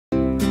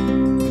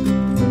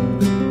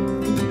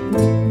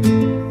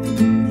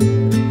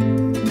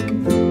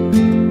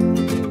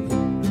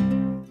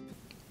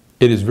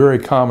it is very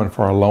common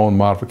for a loan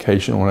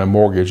modification on a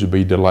mortgage to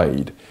be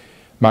delayed.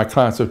 My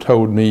clients have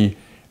told me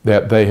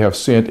that they have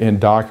sent in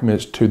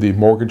documents to the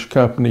mortgage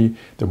company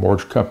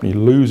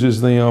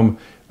loses them.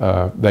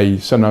 They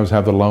sometimes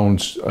have the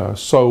loans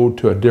sold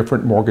to a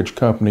different mortgage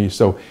company.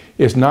 So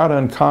it's not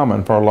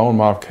uncommon for a loan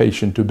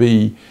modification to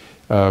be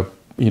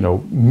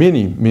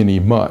many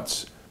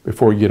months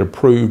before you get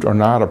approved or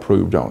not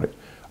approved on it.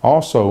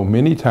 Also,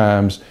 many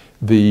times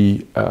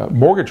the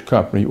mortgage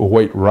company will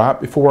wait right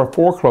before a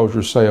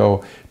foreclosure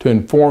sale to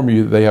inform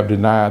you that they have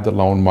denied the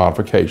loan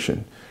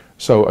modification.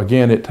 So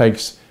again, it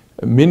takes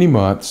many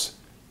months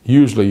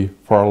usually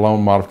for a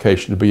loan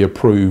modification to be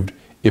approved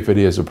if it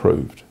is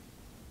approved.